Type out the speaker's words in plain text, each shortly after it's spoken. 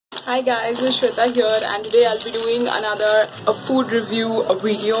Hi guys, this is Shweta here, and today I'll be doing another food review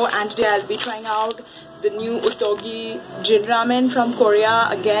video, and today I'll be trying out the new Ottogi Jin Ramen from Korea.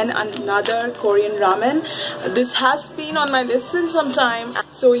 Again, another Korean ramen. This has been on my list since some time,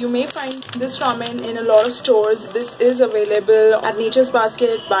 so you may find this ramen in a lot of stores. This is available at Nature's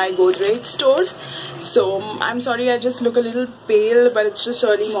Basket by Godrej stores. So I'm sorry I just look a little pale, but it's just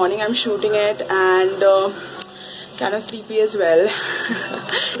early morning. I'm shooting it and kind of sleepy as well.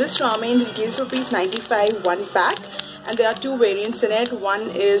 This ramen retails for ₹95 one pack, and there are two variants in it. One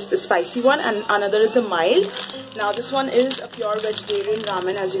is the spicy one and another is the mild. Now this one is a pure vegetarian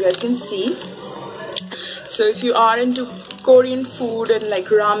ramen, as you guys can see. So if you are into Korean food and like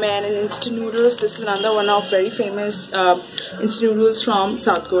ramen and instant noodles, this is another one of very famous instant noodles from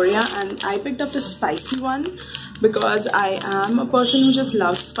South Korea, and I picked up the spicy one because I am a person who just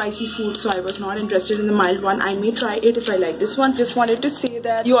loves spicy food, so I was not interested in the mild one. I may try it if I like this one. Just wanted to say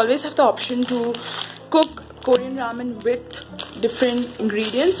that you always have the option to cook Korean ramen with different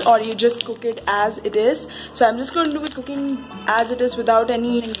ingredients, or you just cook it as it is. So I'm just going to be cooking as it is without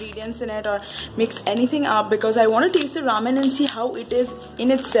any ingredients in it or mix anything up, because I want to taste the ramen and see how it is in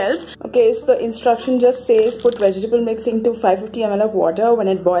itself. Okay, so the instruction just says put vegetable mix into 550 ml of water. When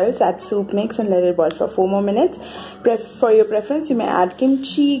it boils, add soup mix and let it boil for 4 more minutes. For your preference, you may add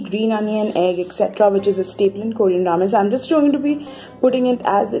kimchi, green onion, egg, etc., which is a staple in Korean ramen. So I'm just going to be putting it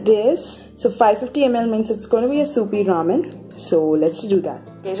as it is. So 550 ml means it's going to be a soupy ramen. So let's do that.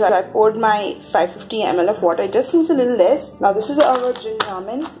 Okay, so I poured my 550 ml of water. It just seems a little less. Now this is our Jin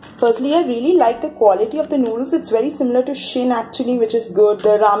Ramen. Firstly, I really like the quality of the noodles. It's very similar to Shin actually, which is good.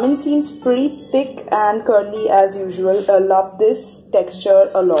 The ramen seems pretty thick and curly as usual. I love this texture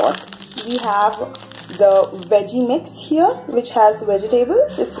a lot. We have the veggie mix here, which has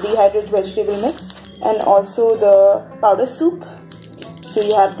vegetables. It's dehydrated vegetable mix, and also the powder soup. So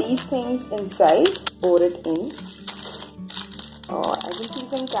you have these things inside. Pour it in. I can see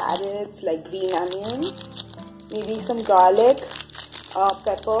some carrots, like green onion, maybe some garlic,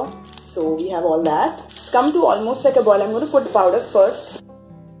 pepper. So we have all that. It's come to almost like a boil. I'm going to put the powder first.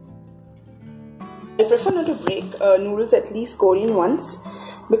 I prefer not to break noodles, at least Korean ones,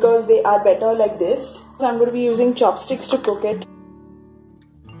 because they are better like this. So I'm going to be using chopsticks to cook it.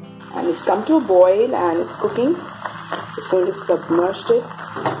 And it's come to a boil and it's cooking. Just going to submerge it.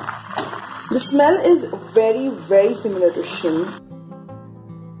 The smell is very similar to Shin.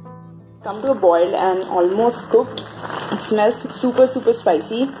 Come to a boil and almost cooked. It smells super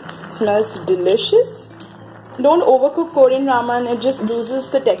spicy. It smells delicious. Don't overcook Korean ramen. It just loses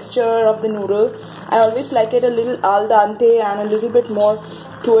the texture of the noodle. I always like it a little al dente and a little bit more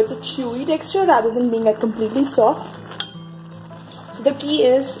towards a chewy texture rather than being like completely soft. So the key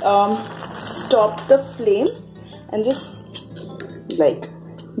is stop the flame and just like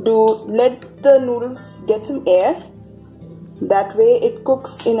let the noodles get some air. That way it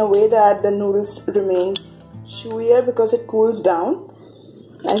cooks in a way that the noodles remain chewier because it cools down.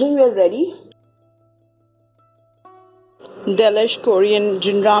 I think we are ready. Delish Korean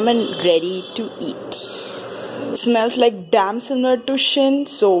Jin Ramen ready to eat. It smells like damn similar to Shin,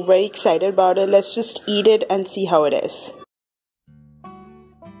 so very excited about it. Let's just eat it and see how it is.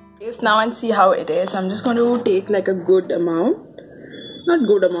 Taste now and see how it is. I'm just going to take like a good amount. Not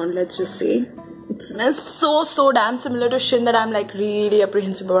good amount, let's just say. It smells so damn similar to Shin that I'm like really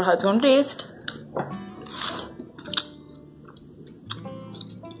apprehensive about how it's going to taste.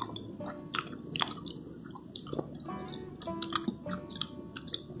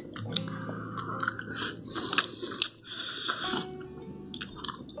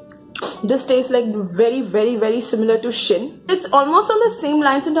 This tastes like very similar to Shin. It's almost on the same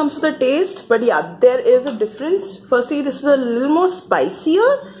lines in terms of the taste, but yeah, there is a difference. Firstly, this is a little more spicier.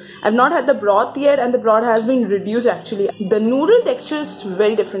 I've not had the broth yet, and the broth has been reduced actually. The noodle texture is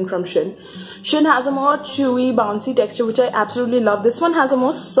very different from Shin. Shin has a more chewy, bouncy texture, which I absolutely love. This one has a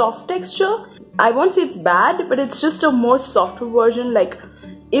more soft texture. I won't say it's bad, but it's just a more softer version. Like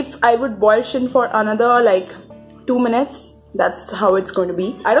if I would boil Shin for another like 2 minutes, that's how it's going to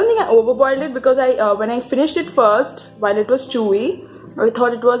be. I don't think I overboiled it, because when I finished it first, while it was chewy, I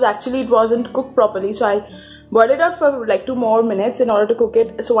thought it wasn't cooked properly. So I boiled it out for like 2 more minutes in order to cook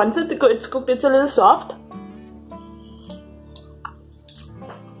it. So once it's cooked, it's a little soft.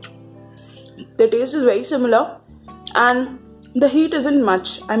 The taste is very similar, and the heat isn't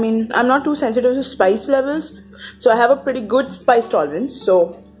much. I mean, I'm not too sensitive to spice levels, so I have a pretty good spice tolerance.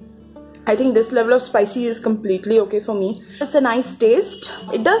 So I think this level of spicy is completely okay for me. It's a nice taste.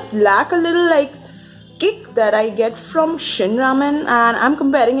 It does lack a little like kick that I get from Shin Ramen, and I'm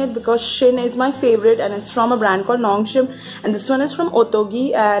comparing it because Shin is my favorite and it's from a brand called Nongshim, and this one is from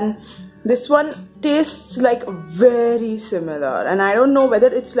Ottogi, and this one tastes like very similar, and I don't know whether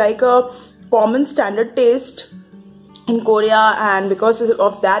it's like a common standard taste in Korea and because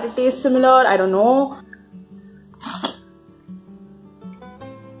of that it tastes similar. I don't know.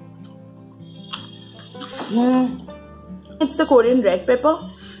 It's the Korean red pepper.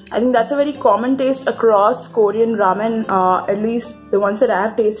 I think that's a very common taste across Korean ramen, at least the ones that I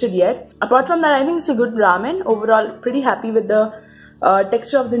have tasted yet. Apart from that, I think it's a good ramen. Overall, pretty happy with the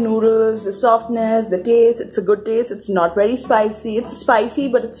texture of the noodles, the softness, the taste. It's a good taste. It's not very spicy. It's spicy,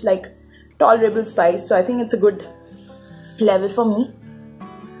 but it's like tolerable spice. So I think it's a good level for me.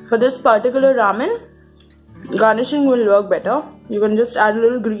 For this particular ramen, garnishing will work better. You can just add a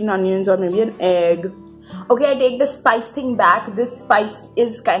little green onions or maybe an egg. Okay, I take the spice thing back. This spice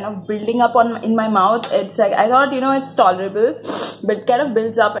is kind of building up in my mouth. It's like, I thought, you know, it's tolerable, but it kind of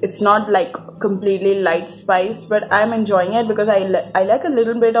builds up. It's not like completely light spice, but I'm enjoying it because I like a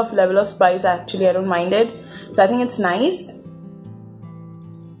little bit of level of spice. Actually, I don't mind it. So I think it's nice.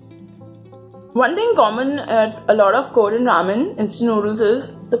 One thing common at a lot of Korean ramen instant noodles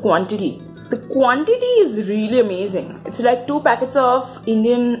is the quantity. The quantity is really amazing. It's like 2 packets of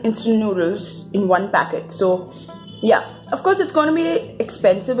Indian instant noodles in 1 packet. So yeah, of course it's going to be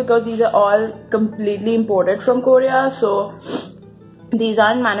expensive because these are all completely imported from Korea. So these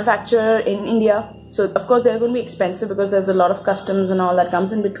aren't manufactured in India. So of course they're going to be expensive because there's a lot of customs and all that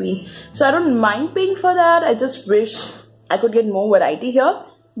comes in between. So I don't mind paying for that. I just wish I could get more variety here.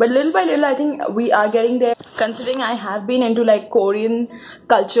 But little by little, I think we are getting there. Considering I have been into like Korean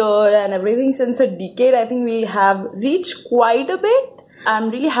culture and everything since a decade, I think we have reached quite a bit. I'm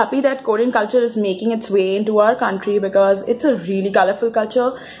really happy that Korean culture is making its way into our country because it's a really colorful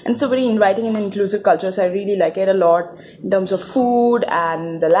culture and it's a very inviting and inclusive culture. So I really like it a lot in terms of food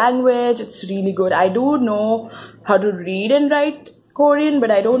and the language. It's really good. I do know how to read and write Korean, but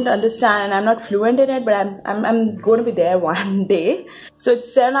I don't understand and I'm not fluent in it, but I'm going to be there one day. So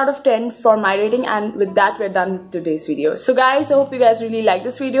it's 7 out of 10 for my rating, and with that we're done with today's video. So guys, I hope you guys really like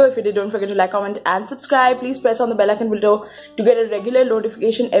this video. If you did, don't forget to like, comment and subscribe. Please press on the bell icon below to get a regular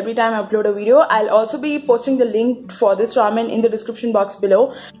notification every time I upload a video. I'll also be posting the link for this ramen in the description box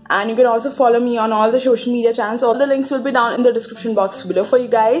below, and you can also follow me on all the social media channels. All the links will be down in the description box below for you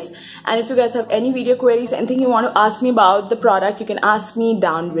guys. And if you guys have any video queries, anything you want to ask me about the product, you can ask me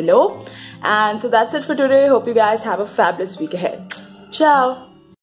down below. And so that's it for today. Hope you guys have a fabulous week ahead. Ciao.